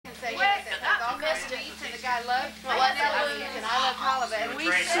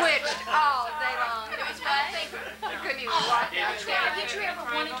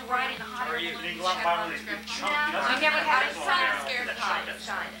You never had a son scared of heights.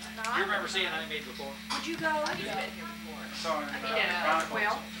 You remember seeing I made before? Would you go? He's been here before. Yeah.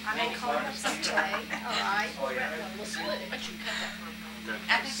 Well, I may call him someday. All right. But you cut that from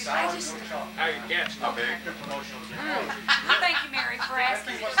I just. How you catch? How big? Thank you, Mary, for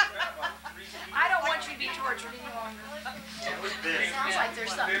asking me. I don't want you to be tortured any longer. Sounds like there's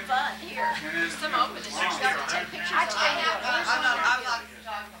something fun here. Some open and you've got to take pictures. I tell you what.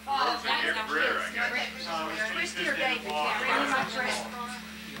 Father's Day, now Twisty or David, really my friend.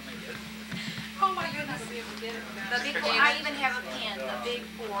 Oh my goodness. The big four, I even have a pen, the big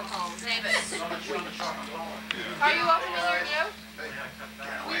four. David. Are you opening your gift?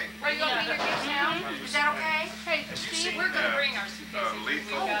 Are you opening your gift now? Is that okay? Hey, Steve, we're going to bring our suitcases.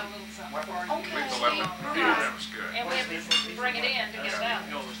 Lethal. We got a little something. Okay, Lethal Steve. weapon. Yeah, that was good. And we have to bring it in to get it out.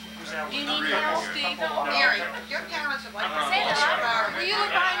 Do you need Really help, good. Steve? Mary, your parents are like Will you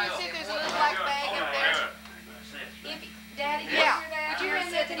look behind you and see if there's a little black bag up there? Daddy, Yeah. would you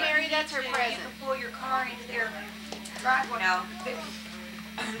hand that to Mary? That's her present. You can pull your car into their driveway. No.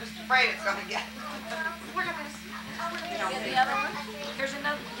 I'm just afraid it's going to get. We're not going to. The other one? There's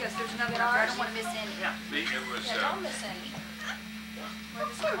another. Yes, there's another one. I don't want to miss any. It was, Don't miss any.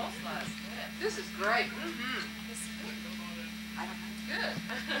 This is great. I don't know. Good.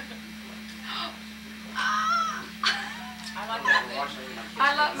 I like that.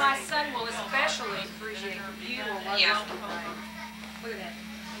 I love my son will especially appreciate her beautiful. Yeah. Look at that.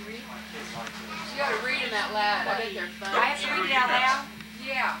 You read? You got to read them out loud. I bet they're fun. I have to read it out loud?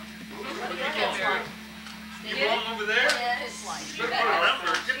 Yeah. You going over there? Yeah, it's like. Get that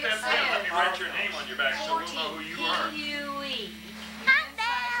pen. Let me write your name on your back so we'll know who you are. P-U-E.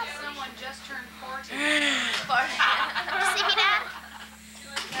 Someone just turned 14. See me, Dad?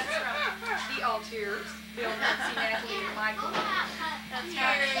 That's from the Altiers. Bill, Nancy, Natalie, and Michael. That's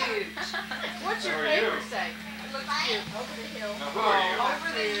huge. What's your paper say? It looks cute. Over the hill. Now, who are you? Over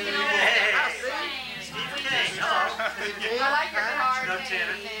the hill. I like your card.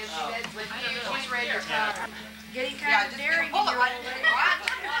 She's read your card. Getting kind of daring in your old age.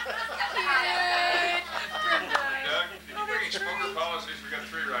 Doug, did you bring any smoker policies? We got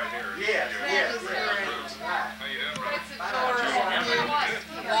 3 right here. Yes. How you doing, brother?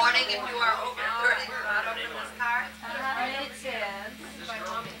 Warning, if you are over 30, do not open this card. And it says,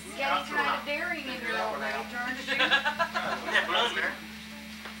 getting kind of daring in your old age, aren't you?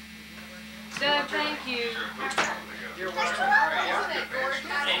 Doug, thank you. You're Isn't it gorgeous?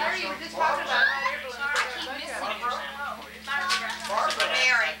 There you just talking about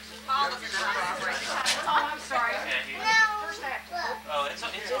Mary, Paul was in the house. Oh, I'm sorry. First half. Oh, it's on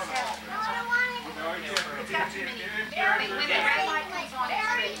the phone. It's got too many. When the red light comes on,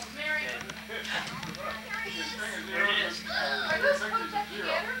 it's red. There it is. Are those hooked up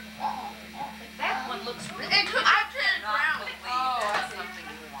together? That one looks really I good. couldn't not believe that's something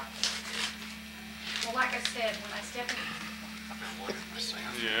you want. Well, like I said, when I step in.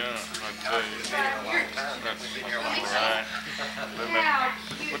 Yeah, I tell you. That's right. How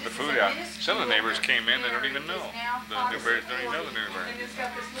cute. Put the food out. Some of the neighbors came in, they don't even know. The Newberries don't even know the Newberry. And it's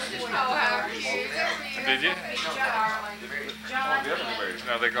got this little boy. Oh, how cute. Did you? John, The other Newberries.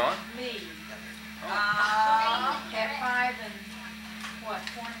 Now they gone? me. At 5 and what,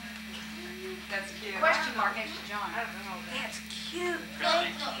 4? That's cute. Question mark next to John. That's cute. Thank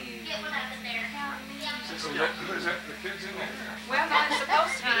you. Get one up in there. Is that the kids in there? Well, no, it's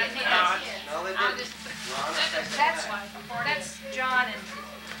supposed to be. Isn't it? No, they I'll didn't. just. That's John and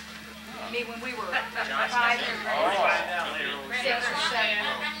me when we were 5 and 6 or 7.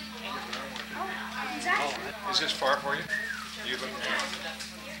 Oh, exactly. Is this far for you? You live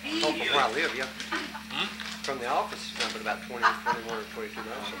From where I live, yeah. From the office, it's about 20, 21 or 22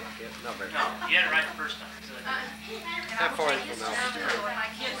 miles, something like that. Not very No, far. you had it right the first time. How far is it from the office? My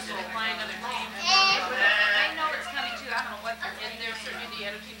kids will play another game. They know it's coming too. I don't know what they're And there's certain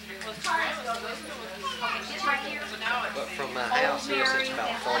Indiana teams that are close to grandma, so those are the ones. Okay, it's right here. So now it's. But from my house, yes, it's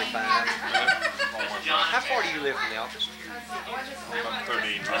about 45. How far do you live from the office? About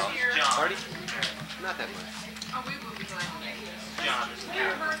 30 miles. John. 30? Not that much. Oh, we will be glad to make it. John. For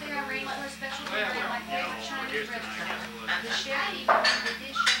your birthday, I arranged for a special dinner at my favorite Chinese restaurant. The chef even made the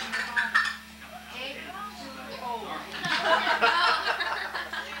dish in your honor. Egg too old.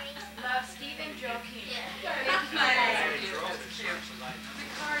 Love, Steve and Joaquin. Thank you. The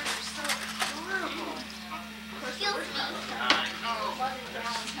cards are so adorable. Kills me.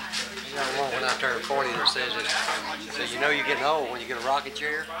 You got one when I turned 40 that says it. So you know you're getting old when you get a rocking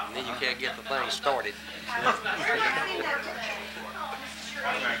chair, and then you can't get the thing started.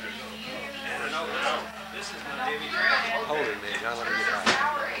 This is my baby. Hold it, man. John, let me get back.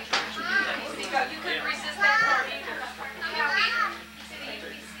 go. You couldn't resist that part either.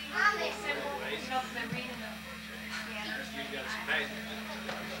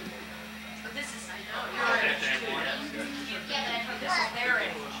 This is your age too. This is their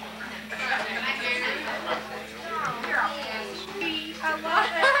age. I love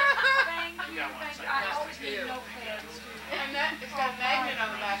it. Thank you. I always need notepads. And that, it's got a magnet on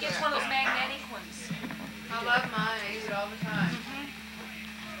the back of it. It's one of those magnetic ones. I love mine. I use it all the time.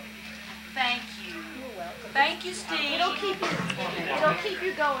 Thank you. You're welcome. Thank you, Steve. It'll keep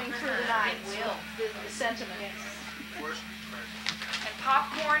you going through the night. It will. The sentiment. And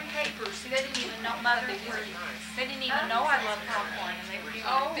popcorn papers. See, they didn't even know, Mother, they didn't even know I love popcorn, and they were doing.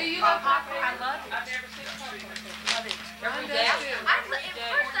 Oh, do you love popcorn? I love it. I've never seen popcorn. Love it. Mine Every day. does too. At first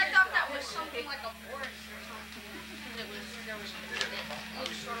I thought that was something like a forest or something. It was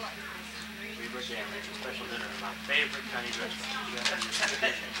sort of like. We were down there for special dinner at my favorite Chinese restaurant.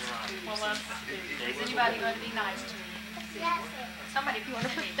 Well, is anybody going to be nice to me? Somebody want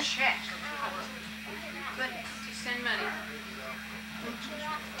to me a check. Goodness. Send money.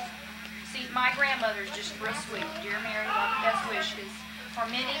 See, my grandmother's just real sweet. Dear Mary, love and best wishes for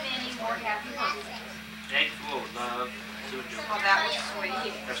many, many more happy birthdays. Egg full of love, Sue and Joe. Oh, that was sweet.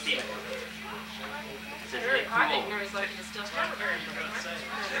 Or Stephen. It says egg I full. think Mary's looking to still have her.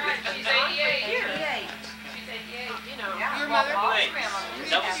 She's 88. Here. She's 88. You know, Yeah. your mother. Wait,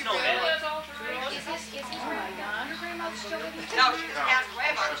 that was snowman. Is this your grandmother still with you? No, she passed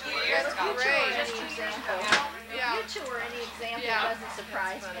away about 2 years ago. Great. Any example. Yeah. You two are any example Yeah. doesn't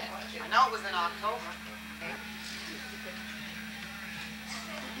surprise me. I know it was in October.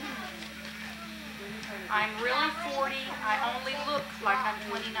 I'm really 40. I only look like I'm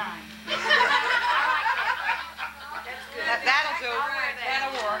 29. I like that. That's good. That'll do. I'll wear that.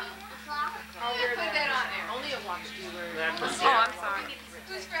 That'll work. I'll wear Put that on there. Only a watch do wear. Oh, I'm sorry.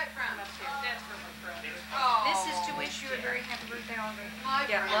 Who's Fred from? That's from my friend. This is to wish you a very happy birthday, Oliver. My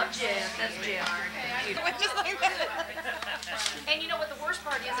Yeah, friend. love Jeff. That's Jeff. Just like that. And you know what the worst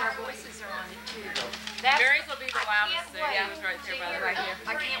part is? Our voices are on it too. That's, Mary's will be the I loudest can't there. wait. Yeah, it's right there, brother. Right here.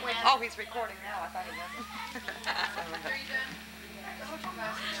 I can't wait. Oh, he's recording now. I thought he wasn't. Are you done?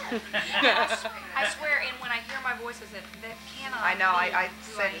 I swear, and when I hear my voices, that cannot. I know. be I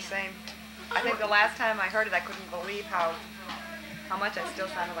who said the am. same. I think the last time I heard it, I couldn't believe how much I still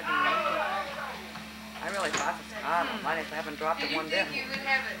sounded like a Yankee. I really thought this. God almighty, if I haven't dropped Did it you one bit. think you would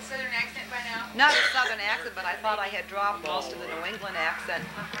have a southern accent by now? Not a southern accent, but I thought I had dropped most of the New England accent.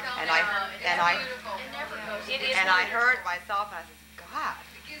 And I Beautiful. It never goes. It is. and I heard myself, and I said, God.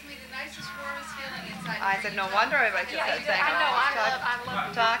 It gives me the nicest, warmest feeling inside. I said, no wonder everybody just Yeah, kept saying, I know. oh, I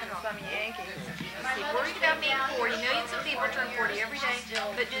love. talking to some Yankees. See, worried about being 40. Millions of people turn 40 every day,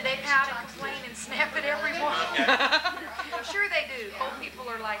 but do they pout and complain and snap at everyone? I'm sure they do. Old people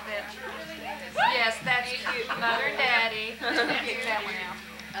are like that. Yes, that's cute. Mother and Daddy. Pick that one out.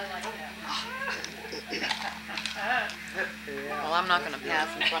 Well, I'm not going to pass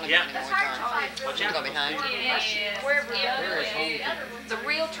in front of you anymore, John. Watch Go out. behind. Wherever the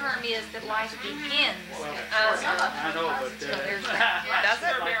real term is that life begins. I know, but There's that. Does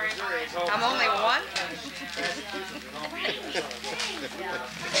it? I'm only one?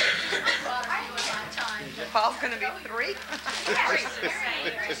 Paul's going to be 3?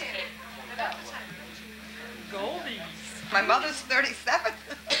 Goldies. My mother's 37.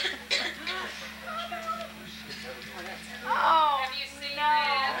 Oh, have you seen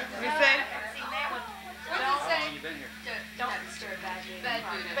that? You see? Seen that one? What's it say? Don't disturb that dude. Bad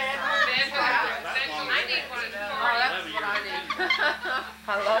Buddha. Bad I need one of those. Oh, that's what I need.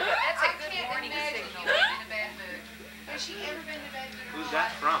 I love it. That's a I good can't warning imagine signal. you being in a bad mood. Has she ever been in a bad mood? Who's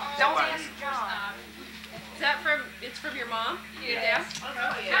that from? Don't ask John. Is that from, it's from your mom? Yes.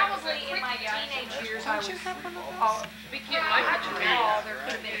 Probably in my teenage years I was all, there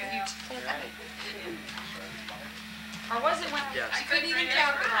could have been a few. Or was it when Yeah. I couldn't even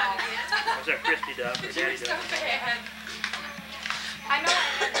count them all. Was that Christy Duff or Daddy So Duff? bad. I know I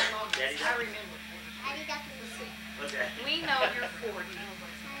had that moment. Daddy I Duff? remember. Okay. We know you're 40,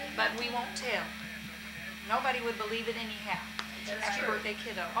 but we won't tell. Nobody would believe it anyhow. Happy birthday,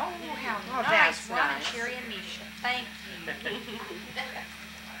 kiddo. Oh, how Oh, nice. that's Ron and nice. Sherry and Misha. Thank you.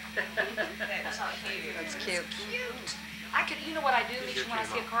 That's cute. I could, you know what I do, Misha, when I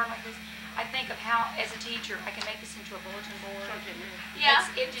see a card like this? I think of how, as a teacher, I can make this into a bulletin board. Yeah.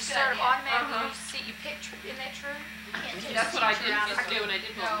 It just sort of automatically, you see, you picture, isn't that true? That's what I did used to do when I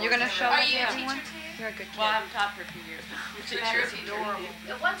did You're going to show Are me you a everyone? teacher too? You're a good kid. Well, I haven't taught for a few years. That's adorable.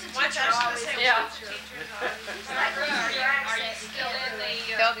 The ones that teach I are was always. gonna say, yeah. Are you Still in the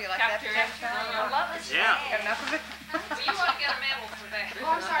Phil, do you like that? cafeteria? I love this. Yeah. Got enough of it? You ought to get a medal for that.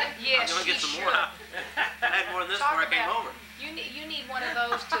 Oh, I'm sorry. I'm Yes, gonna she get some should. more. I had more than this Talk before I came about- over. You need one of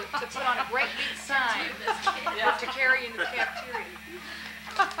those to put on a great big sign to carry in the cafeteria.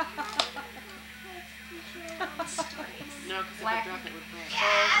 No, because if I Black- drop it, it would break.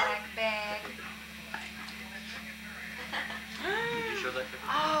 Black bag. Did you show that to me?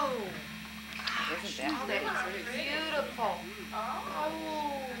 Oh, Isn't oh, that is beautiful.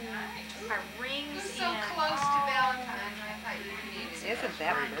 Oh, our rings So in. close to Valentine's, I thought you needed it. Isn't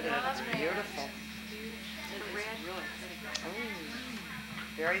that pretty? That's Beautiful. The red. Really pretty. Oh,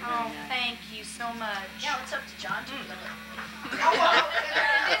 very, very Oh, nice. thank you so much. Now it's up to John to fill it.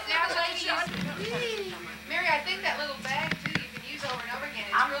 Mary, I think that little bag too, you can use over and over again.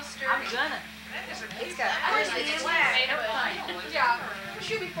 It's real sturdy. gonna. It's got It's flat. Yeah,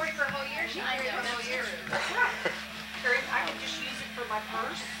 she'll be 40 for a whole year. She'll be 40 for a whole year. Or I can just use it for my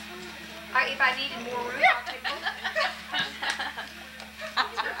purse. If I needed more room, I'll take it.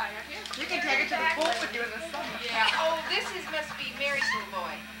 You can take it to the pool with you in the summer. Yeah. Oh, must be Mary's little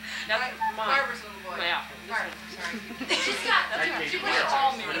boy. That's mine. Barbara's little boy. Yeah. Barbara, sorry. She's got two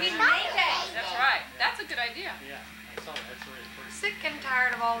all You Mary. need name day. That's right. That's a good idea. Yeah, that's really pretty. Sick and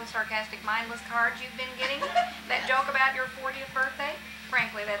tired of all the sarcastic, mindless cards you've been getting? That joke about your 40th birthday?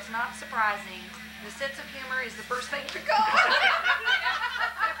 Frankly, that's not surprising. The sense of humor is the first thing to go.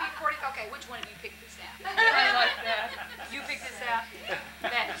 Happy 40th. Okay, which one of you picked this out? I like that. You picked this out?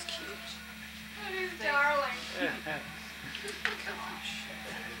 That is cute. That is darling. Gosh.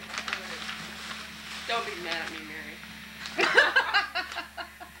 Don't be mad at me, Mary.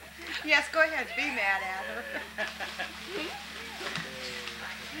 Yes, go ahead, be mad at her.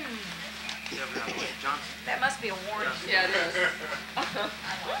 Johnson. That must be a warning. Yeah, it is.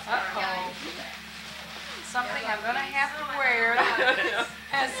 Uh-oh. Something I'm gonna have to wear.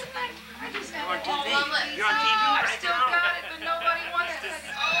 As You're on TV. Lovely. You're on TV I've right still now. got it, but nobody wants to.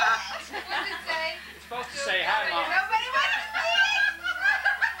 What does it say? It's supposed to say hi, Mom. Nobody wants to see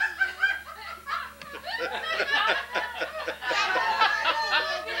it.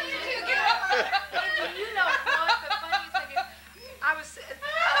 You know what? The funniest thing is, I was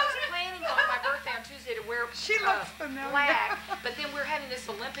planning on my birthday on Tuesday to wear She looks familiar. black, but then we're having this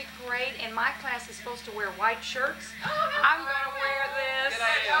Olympic parade, and my class is supposed to wear white shirts. I'm gonna wear this. Good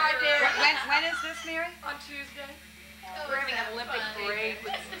idea. I did. When is this, Mary? On Tuesday. We're having an Olympic parade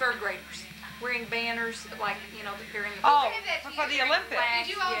with third graders, wearing banners like, you know, they're in the. Oh, Give that to for you. the Olympics.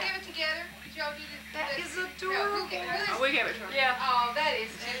 Did you all Yeah. give it together? Did you all do this? That is No, adorable. Oh, we gave it to her. Yeah. Oh, that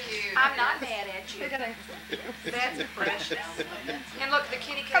is too cute. I'm not mad at you. That's precious. And look, the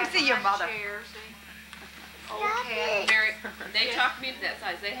kitty cat. Come see your behind the mother. chair, see? Old cat. Mary, they talked me into that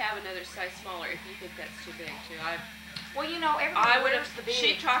size. They have another size smaller if you think that's too big, too. Well, you know, I everybody would wears have, the big.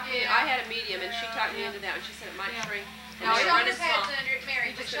 she talked me, Yeah. I had a medium and she talked me into that and she said it might Yeah. shrink. No, And they shoulder run it pads small. under it,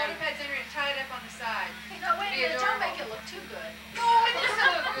 Mary. Put shoulder pads under it and tie it up on the side. No, wait a Be minute, don't adorable. make it look too good. No, it doesn't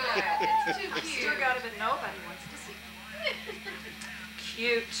look good. It's too cute. Still got it, but nobody wants to see.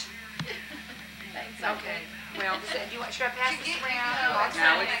 Cute. Thanks. Okay. Well, should I pass this around?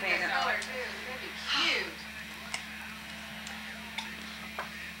 Now we've seen it. Color too. That'd be cute.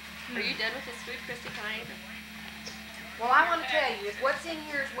 Are you done with this food, Christy? Can I eat it? Well, I want to tell you, if what's in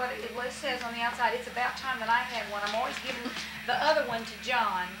here is what it says on the outside, it's about time that I had one. I'm always giving the other one to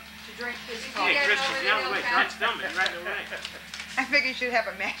John to drink his Hey, coffee. Christian, now wait, that's filming right away. I figured you'd have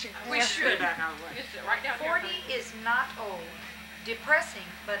a matching We glass. should. Back out of the way. Just sit right down here. 40 is not old. Depressing,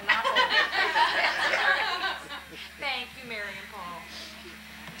 but not old. Thank you, Mary and Paul.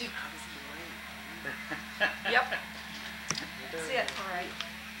 Yep. Sit, all right.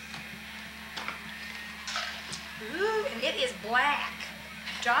 Ooh, and it is black.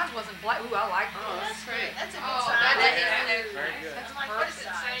 John's wasn't black. Ooh, I like Oh, this. that's great. That's a good Oh, sign. that is Very good. That's my What first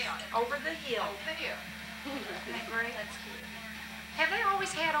does it say on it? Over the hill. Video. Isn't that great? That's cute. Have they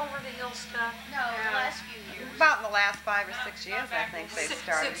always had over the hill stuff? No, the last few years. About in the last 5 or 6 years, I think they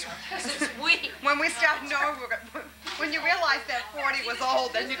started. Since we. When we started knowing, when you realized that 40 was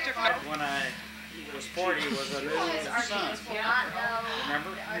old, then you took note. When I was 40, was a new Our son. kids will not know.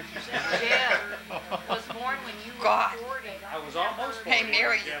 Remember? Jeff was born when you were God. 40. I was almost 40. Hey,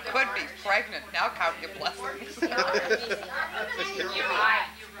 Mary, you could be pregnant. Now count your blessings. You're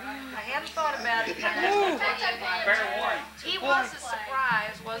right. I hadn't thought about it. Ooh, Fair warning. He was a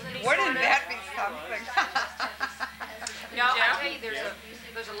surprise, wasn't he? wouldn't sort of? that be something? No, I tell you, there's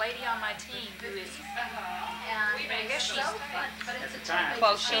a lady on my team who is, I guess she's, But it's a time.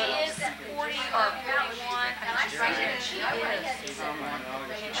 Close she to it. is 40 or 41. I mean, she's pregnant. She is.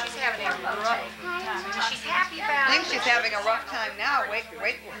 And she's having a rough time. I mean, she's happy about I think it. she's having a rough time now. Wait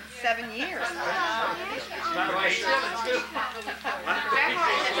 7 years.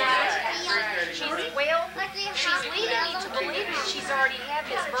 She's leading me to believe that she's already had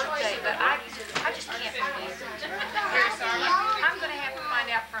this birthday, but I just can't believe it. I'm going to have to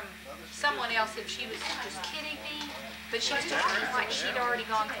find out from someone else if she was just kidding me, but she was talking like she'd already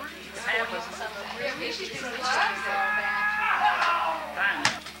gone through this.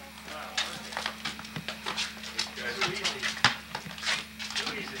 Too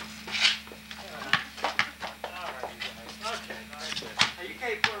easy. Okay. Hey, you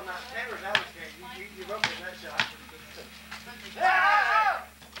can't put them out there. That was good. You wrote in that shot. You're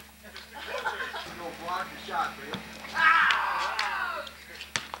going to block the shot, Bill.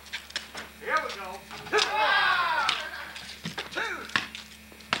 Here we go. Two.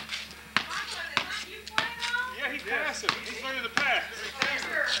 Yeah, he passed it. He's learning to pass.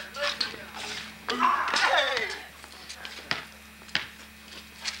 Hey!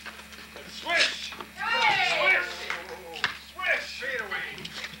 Swish! Swish! Swish! Fade away.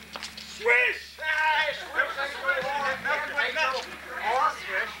 Swish! R,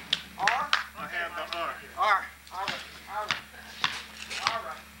 swish. R. I have the R. R. All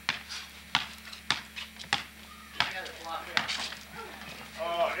right.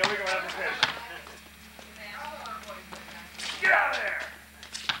 Oh, illegal application. Get out of there!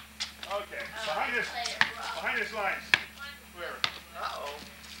 Okay, behind this line. Where? Uh-oh.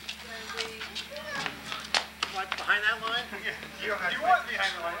 Like behind that line? You was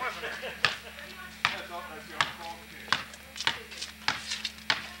behind the line, wasn't it? That's the only qualification.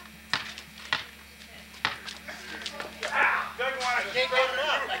 Doug wanted to Can't get it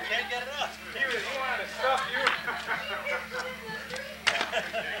up. I can't get it up. He wanted to stuff you.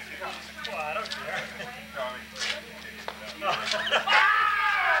 Well, I don't care.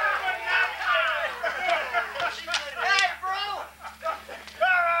 Hey, bro!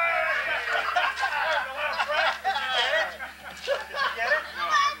 Get it?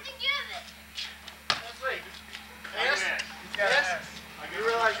 Let's see. Yes? Yes? You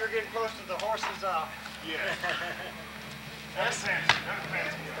realize you're getting close to the horse's, Yeah. Yes? That's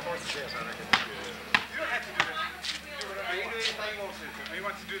The horse's yes, I reckon. You don't have to do that. Do whatever You can do anything you want to. He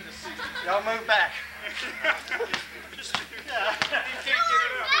wants to do the seat. Y'all move back. He can't get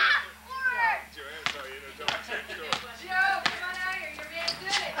it up. Joanne, so you know, don't take it off. Joe, come on out here. Your man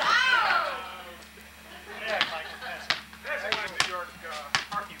did it. Yeah, Mike, pass it. That's like New York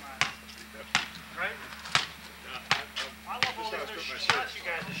parking lot. Right? I love all these new shots you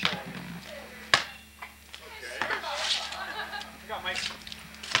guys are showing me. Okay. We got Mike.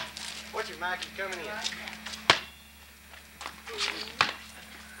 What's your Mike? He's coming in.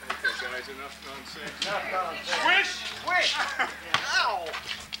 Okay, guys, enough nonsense. Enough nonsense. Swish! Swish! Ow!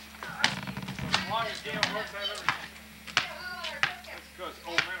 As long as Gail works out everything. That's because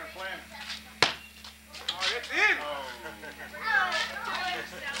old men are playing. Oh, that's in! Oh.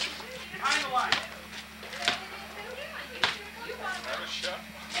 Behind the line. Have a shot.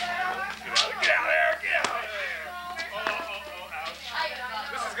 Get out of there! Get out of there! Oh, ouch.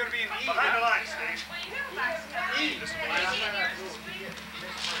 This is going to be an E. Behind the line, Steve. E. This will be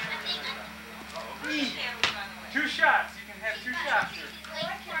E. 2 shots. You can have 2 shots here.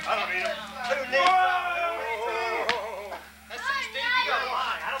 I don't need them. Whoa! That's Steve. You got a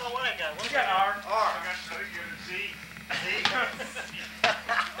line. I don't know what I got. What You got R. R. I got Z.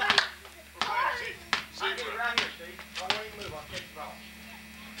 I'll get it right here, Steve. Don't let him move. I'll catch the ball.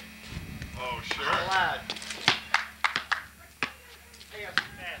 Oh, sure. I lied. Hey, that's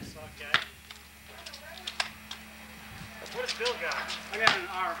fast, okay. What has Bill got? I got an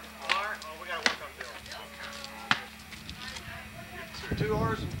R. R? Oh, we gotta work on Bill. 2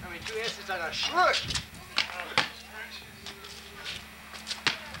 R's, 2 S's and a shrush.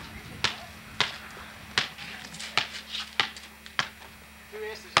 2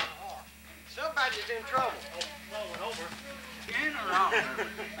 S's and an R. Somebody's in trouble. Rolling over. In or out?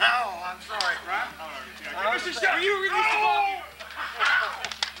 Oh, I'm sorry. Right? Give us a shot. You release the ball.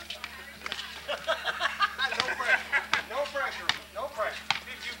 No pressure. No pressure. No pressure.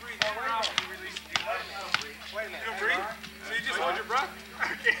 If you breathe in or out, you release the ball. Wait a minute. You don't breathe? So you just hold your breath?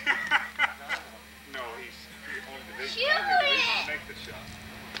 Okay. No, he's on division. Make the shot.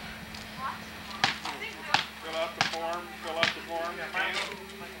 Fill out the form.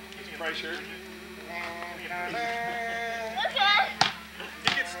 Pressure. He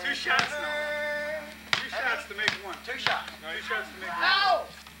gets 2 shots now. 2 shots to make 1. 2 shots. No, 2 shots to make 1. Oh!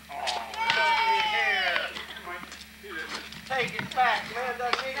 Oh. Take it back. Man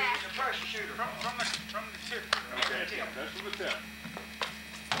doesn't need it. He's a pressure shooter. From the tip. Okay, that's from the tip.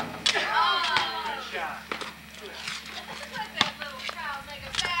 Good shot.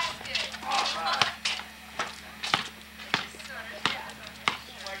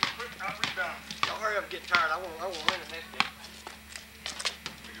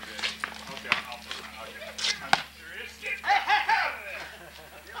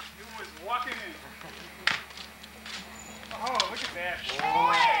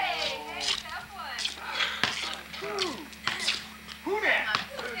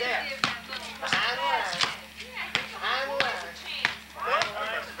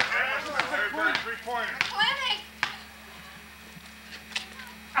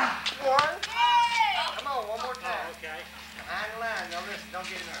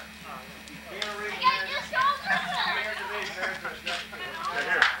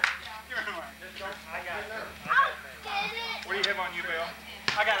 What do you have on you, Bill?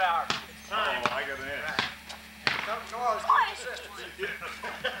 I got ours.